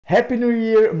Happy New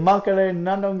Year, Magale,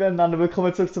 Nandu,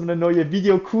 willkommen zurück zu einem neuen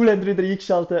Video. Cool, habt ihr wieder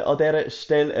eingeschaltet. An dieser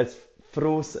Stelle ein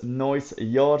frohes neues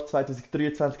Jahr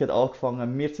 2023 hat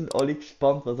angefangen. Wir sind alle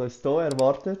gespannt, was uns hier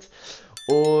erwartet.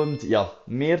 Und ja,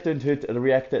 wir tun heute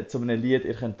reacten zu einem Lied.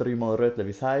 Ihr könnt dreimal röteln,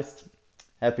 wie es heisst.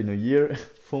 Happy New Year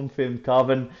vom Film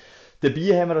Kavan.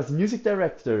 Dabei haben wir als Music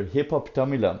Director HipHop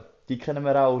Tamizha. Die kennen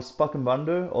wir auch aus Backen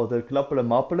Bando oder Klappele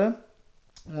Mappele.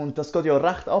 Und das geht ja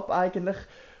recht ab eigentlich.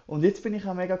 Und jetzt bin ich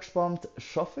auch mega gespannt,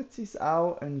 schaffen sie es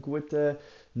auch, einen guten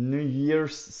New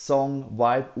Year's Song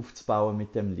Vibe aufzubauen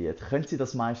mit dem Lied? Können sie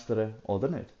das meistern oder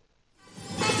nicht?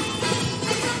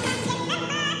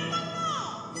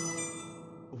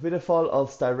 Auf jeden Fall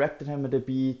als Director haben wir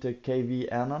dabei den KV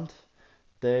Anand.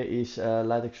 Der ist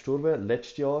leider gestorben,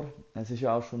 letztes Jahr. Es ist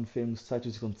ja auch schon ein Film aus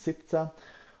 2017.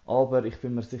 Aber ich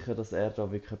bin mir sicher, dass er da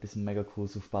wirklich etwas mega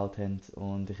Cooles aufgebaut hat.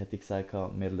 Und ich hätte gesagt,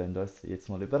 wir lassen uns jetzt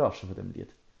mal überraschen von dem Lied.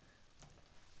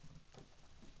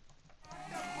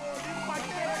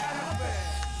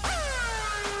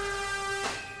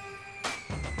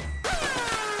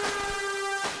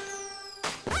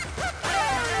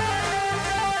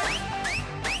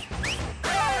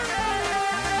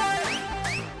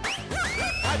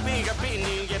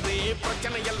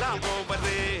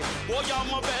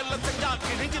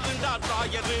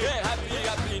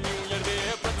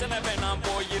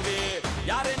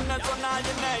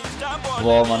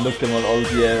 Wow, man, schau dir mal all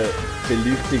die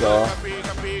Beleuchtung an.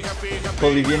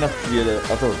 Voll wie Weihnachtslieder,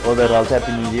 also, oder halt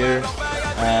Happy New Year,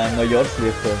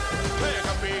 Neujahrslieder.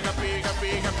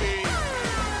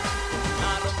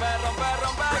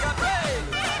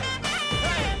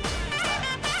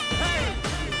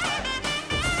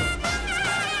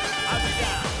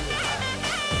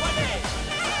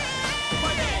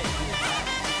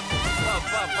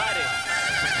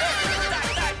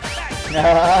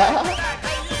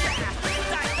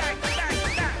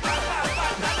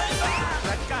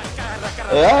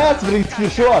 Ja, jetzt bringt es mir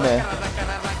schon, ne?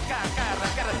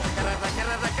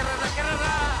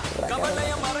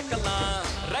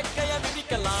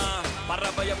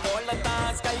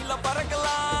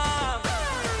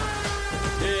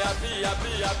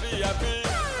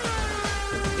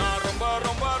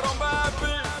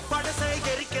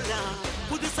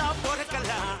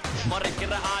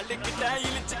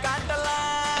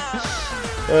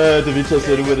 Der Witz ist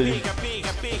so ruhig.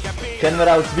 Kennen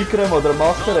wir auch das Vikranth oder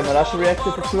Master, haben wir auch schon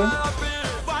reacted dazu?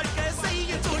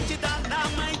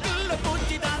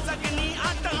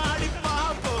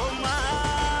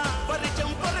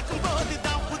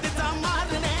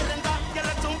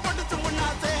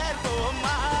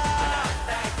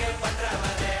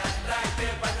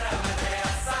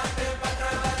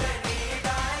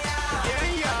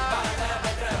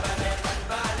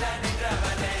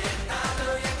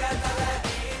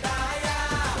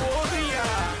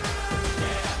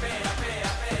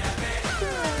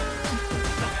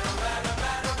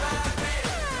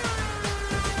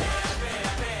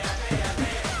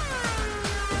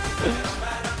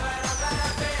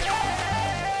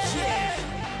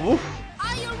 Uff.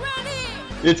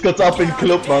 Jetzt geht's ab in den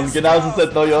Club, Mann. Genauso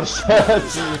sollte Neujahrs sein.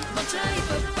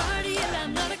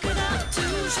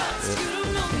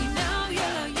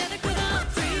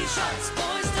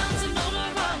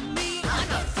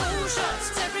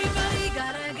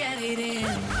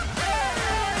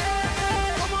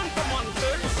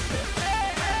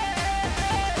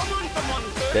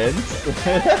 Dance?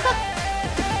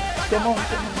 Come on, come on.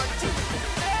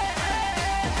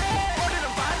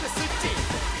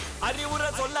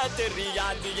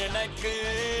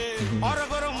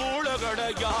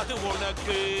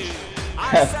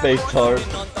 Half-baked heart.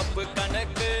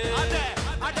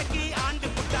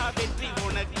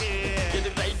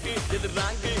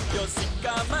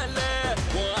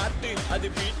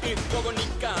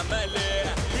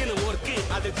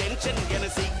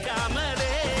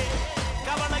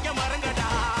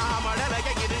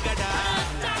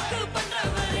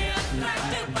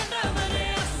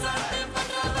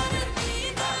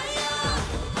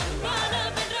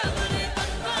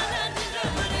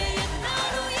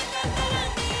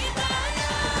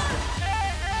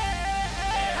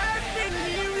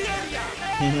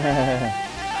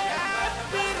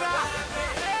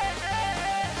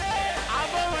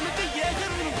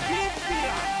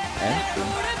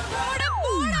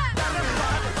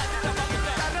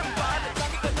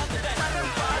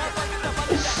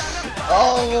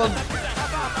 Oh,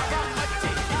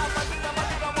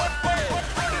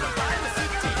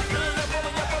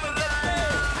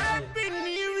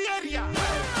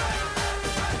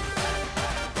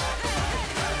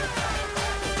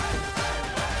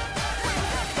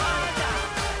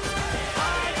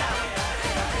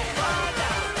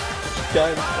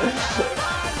 Geil.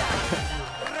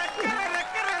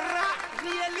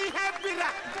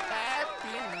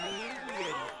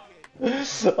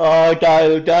 Ah,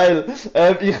 geil, geil.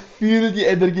 Ich fühle die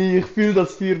Energie, ich fühle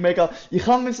das Feuer mega. Ich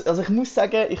muss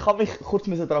sagen, ich habe mich kurz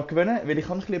daran gewöhnen, weil ich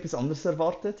habe ein bisschen etwas anderes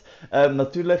erwartet.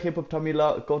 Natürlich, HipHop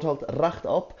Tamizha geht halt recht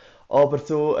ab, aber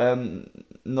so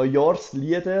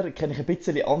Neujahrslieder kenne ich ein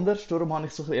bisschen anders, darum habe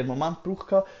ich so ein bisschen einen Moment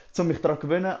gebraucht, um mich daran zu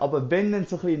gewöhnen. Aber wenn du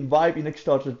so ein bisschen in den Vibe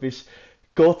reingestartet bist,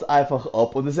 geht einfach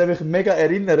ab. Und es hat mich mega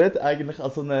erinnert eigentlich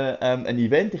an so ein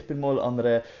Event. Ich bin mal an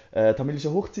einer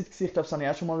tamilischen Hochzeit gewesen. Ich glaube, das habe ich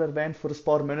auch schon mal erwähnt vor ein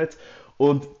paar Monaten.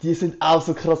 Und die sind auch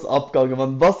so krass abgegangen.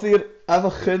 Man, was ihr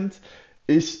einfach könnt,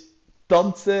 ist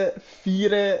tanzen,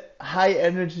 feiern, High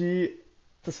Energy,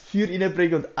 das Feuer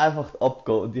reinbringen und einfach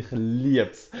abgehen. Und ich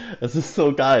lieb's. Es ist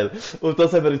so geil. Und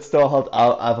das haben wir jetzt da halt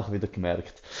auch einfach wieder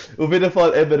gemerkt. Auf jeden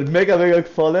Fall hat mir mega, mega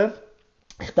gefallen.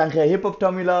 Ich denke, HipHop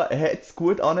Tamizha hat es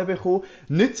gut anbekommen.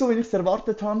 Nicht so, wie ich es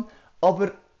erwartet habe,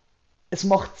 aber es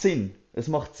macht Sinn. Es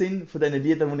macht Sinn von den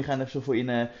Liedern, die ich eigentlich schon von ihnen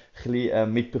ein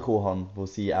bisschen mitbekommen habe, wo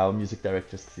sie auch Music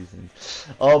Directors waren.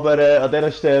 Aber an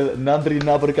dieser Stelle, Nandri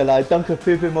Nabergalei, danke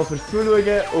vielmals fürs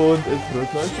Zuschauen und ein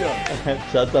frohes neues Jahr.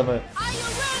 Ciao zusammen.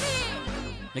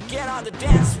 Now get on the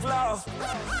dance floor.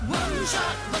 One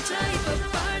shot, my type of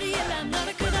party, and I'm not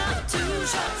a cut out. Two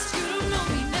shots, you don't know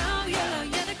me now, yeah.